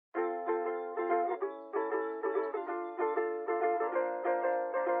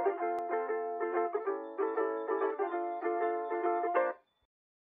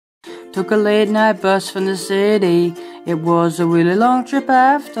Took a late night bus from the city. It was a really long trip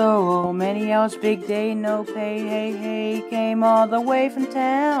after all. Many hours, big day, no pay, hey, hey. Came all the way from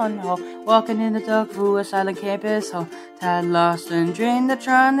town hall. Walking in the dark through a silent campus hall. Tired, lost and drained,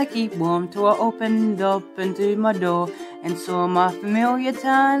 trying to keep warm. Till I opened up into my door and saw my familiar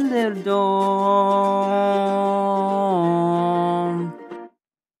tiny little dorm.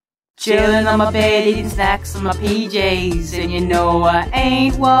 Chillin' on my bed, eating snacks on my PJs. And you know I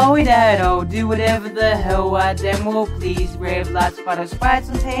ain't worried at all. Do whatever the hell I damn well please. Red lights, bottle sprites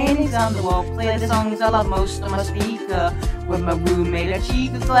and paintings on the wall. Play the songs I love most on my speaker. With my roommate, a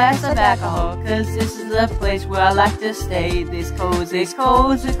cheek, a glass of alcohol. Cause this is the place where I like to stay. This cozy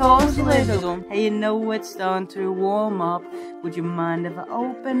little dorm. Hey, you know it's starting to warm up. Would you mind if I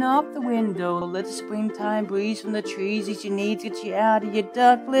open up the window? Let the springtime breeze from the trees eat your needs, get you out of your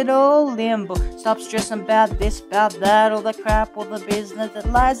dark little limbo. Stop stressing about this, about that, all the crap, all the business that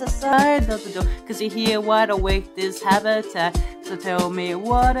lies aside of the door. Cause you're here wide awake, this habitat. So tell me,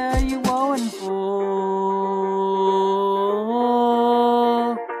 what are you going for?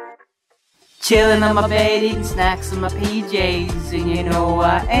 Chillin' on my bed, eating snacks on my PJs. And you know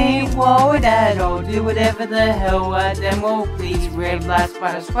I ain't worried at all. Do whatever the hell I damn well please. Red lights,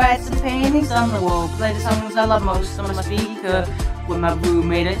 bottle sprites and paintings on the wall. Play the songs I love most on my speaker. With my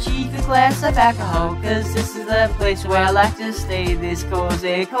roommate, a cheek, a glass of alcohol. Cause this is the place where I like to stay. This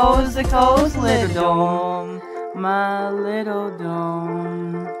cozy little dorm. My little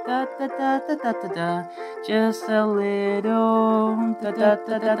dorm. Da da da da da da da. Just a little da da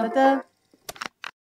da da da da.